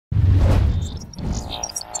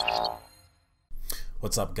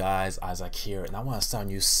What's up, guys? Isaac here, and I want to start a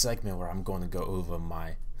new segment where I'm going to go over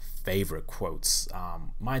my favorite quotes,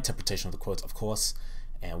 my interpretation of the quotes, of course,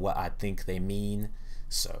 and what I think they mean.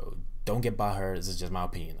 So don't get butthurt. This is just my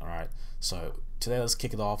opinion. All right. So today, let's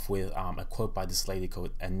kick it off with a quote by this lady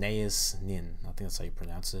called Anaïs. I think that's how you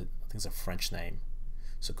pronounce it. I think it's a French name,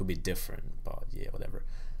 so it could be different, but yeah, whatever.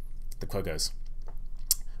 The quote goes: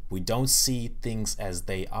 "We don't see things as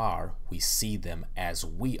they are. We see them as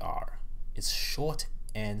we are." It's short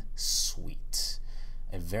and sweet.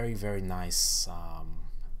 A very, very nice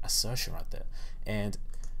assertion right there. And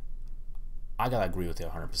I gotta agree with it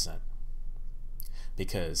 100%.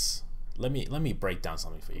 Because let me break down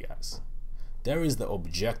something for you guys. There is the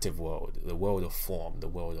objective world, the world of form, the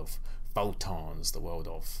world of photons, the world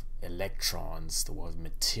of electrons, the world of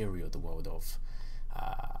material, the world of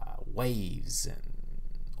waves and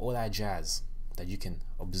all that jazz that you can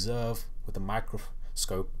observe with a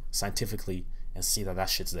microscope scientifically and see that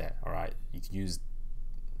shit's there. All right, you can use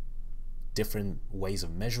different ways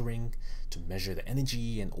of measuring to measure the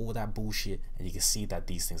energy and all that bullshit, and you can see that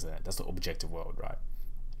these things are there. That's the objective world, right?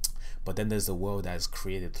 But then there's the world that is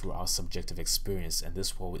created through our subjective experience, and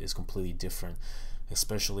this world is completely different,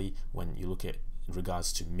 especially when you look at in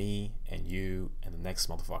regards to me and you and the next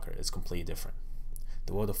motherfucker. It's completely different.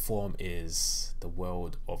 The world of form is the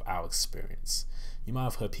world of our experience. You might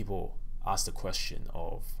have heard people ask the question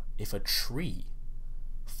of, if a tree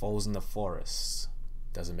falls in the forest,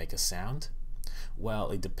 does it make a sound?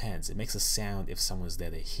 Well, it depends. It makes a sound if someone's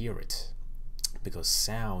there to hear it, because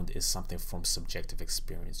sound is something from subjective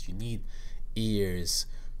experience. You need ears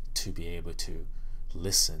to be able to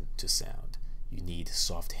listen to sound. You need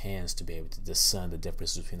soft hands to be able to discern the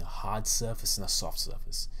difference between a hard surface and a soft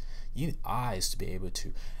surface. You need eyes to be able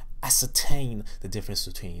to ascertain the difference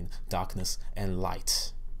between darkness and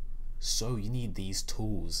light. So you need these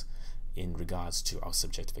tools in regards to our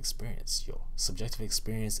subjective experience. Your subjective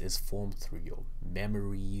experience is formed through your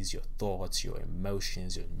memories, your thoughts, your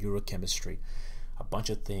emotions, your neurochemistry, a bunch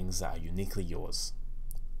of things that are uniquely yours.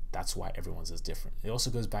 That's why everyone's is different. It also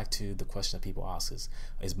goes back to the question that people ask is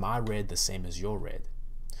my red the same as your red?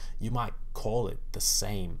 You might call it the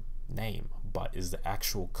same name, but is the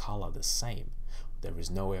actual color the same? There is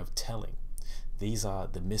no way of telling. These are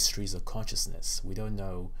the mysteries of consciousness. We don't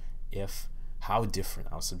know how different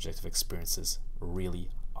our subjective experiences really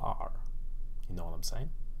are. You know what I'm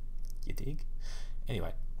saying? You dig?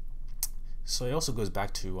 Anyway, so it also goes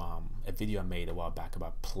back to a video I made a while back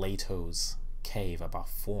about Plato's cave, about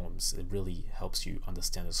forms. It really helps you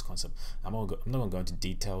understand this concept. I'm not going to go into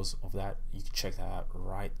details of that. You can check that out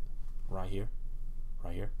right here.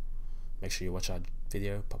 Make sure you watch our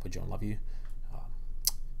video. Papa John love you.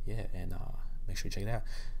 Yeah, and make sure you check it out.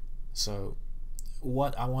 So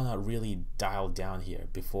what I want to really dial down here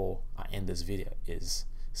before I end this video is,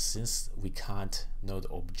 since we can't know the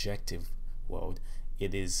objective world,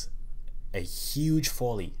 it is a huge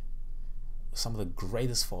folly. Some of the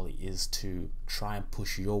greatest folly is to try and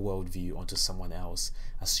push your worldview onto someone else,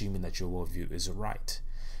 assuming that your worldview is right.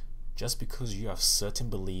 Just because you have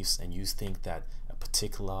certain beliefs and you think that a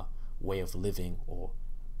particular way of living or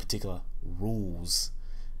particular rules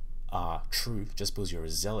are true, just because you're a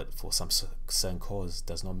zealot for some certain cause,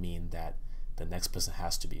 does not mean that the next person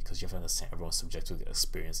has to be, because you have to understand everyone's subjective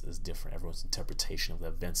experience is different. Everyone's interpretation of the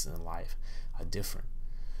events in life are different.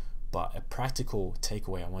 But a practical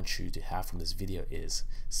takeaway I want you to have from this video is,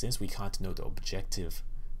 since we can't know the objective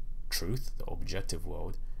truth, the objective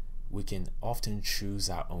world, we can often choose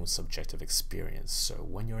our own subjective experience. So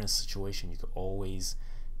when you're in a situation, you can always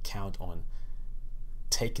count on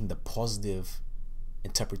taking the positive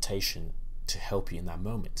interpretation to help you in that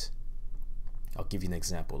moment. I'll give you an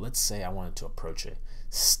example. Let's say I wanted to approach a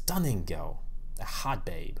stunning girl, a hot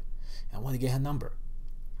babe, and I want to get her number.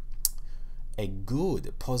 A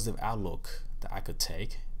good positive outlook that I could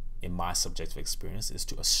take in my subjective experience is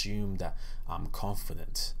to assume that I'm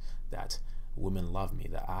confident, that women love me,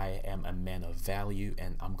 that I am a man of value,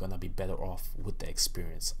 and I'm gonna be better off with the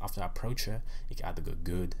experience. After I approach her, it can either go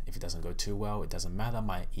good. If it doesn't go too well, it doesn't matter.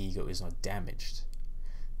 My ego is not damaged.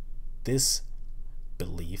 This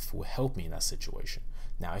belief will help me in that situation.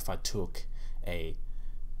 Now, if I took a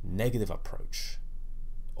negative approach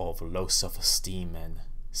of low self-esteem and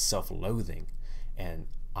self-loathing, and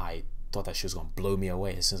I thought that she was going to blow me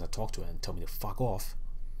away as soon as I talked to her and tell me to fuck off,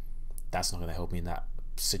 that's not going to help me in that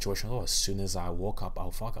situation at all. As soon as I walk up, I'll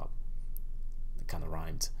fuck up. It kind of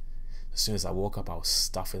rhymed. As soon as I walk up, I'll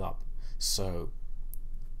stuff it up. So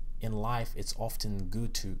in life, it's often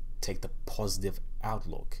good to take the positive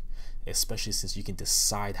outlook, especially since you can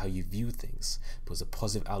decide how you view things, because a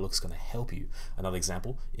positive outlook is going to help you. Another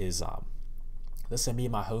example is let's say me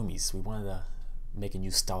and my homies, we wanted to make a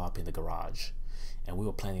new startup in the garage, and we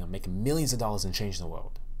were planning on making millions of dollars and changing the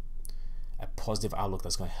world. A positive outlook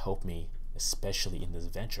that's going to help me, especially in this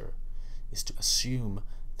venture, is to assume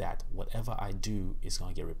that whatever I do is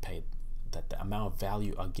going to get repaid, that the amount of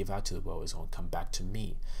value I give out to the world is going to come back to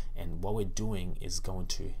me, and what we're doing is going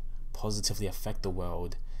to positively affect the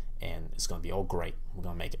world, and it's going to be all great. We're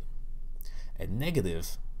going to make it. A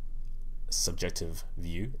negative subjective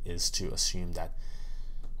view is to assume that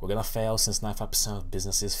we're going to fail, since 95% of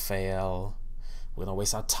businesses fail. We're going to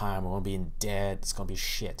waste our time. We're going to be in debt. It's going to be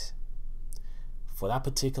shit. For that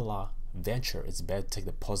particular venture, it's better to take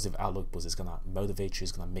the positive outlook, because it's going to motivate you.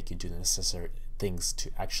 It's going to make you do the necessary things to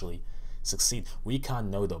actually succeed. We can't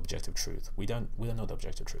know the objective truth. We don't know the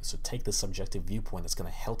objective truth. So take the subjective viewpoint that's going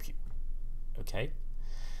to help you. Okay?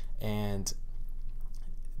 And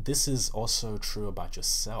this is also true about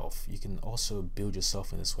yourself. You can also build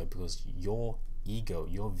yourself in this way, because your ego,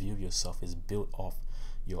 your view of yourself, is built off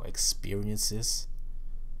your experiences,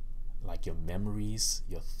 like your memories,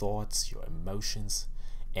 your thoughts, your emotions.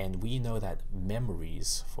 And we know that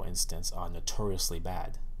memories, for instance, are notoriously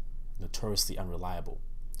bad, notoriously unreliable.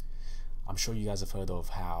 I'm sure you guys have heard of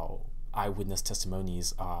how eyewitness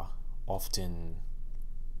testimonies are often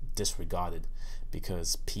disregarded,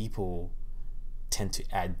 because people tend to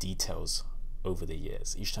add details over the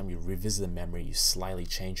years. Each time you revisit a memory, you slightly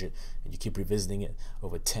change it, and you keep revisiting it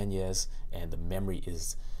over 10 years, and the memory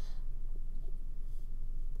is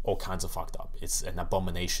all kinds of fucked up. It's an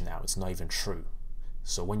abomination now. It's not even true.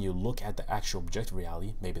 So when you look at the actual objective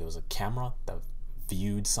reality, maybe there was a camera that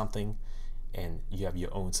viewed something, and you have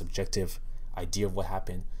your own subjective idea of what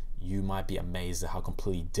happened, you might be amazed at how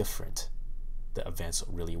completely different the events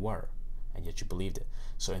really were, and yet you believed it.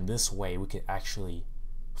 So in this way, we can actually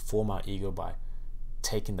form our ego by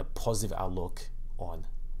taking the positive outlook on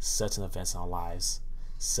certain events in our lives,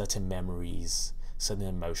 certain memories, certain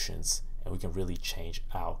emotions, and we can really change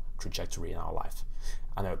our trajectory in our life.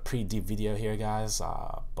 I know a pretty deep video here, guys,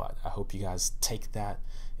 but I hope you guys take that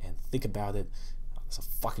and think about it. It's a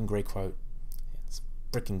fucking great quote. It's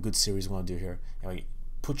a freaking good series we're gonna do here. Anyway,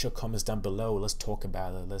 put your comments down below. Let's talk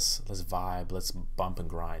about it. Let's vibe. Let's bump and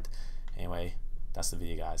grind. Anyway, that's the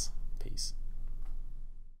video, guys. Peace.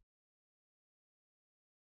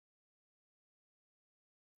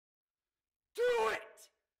 Do it!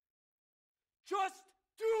 Just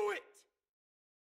do it!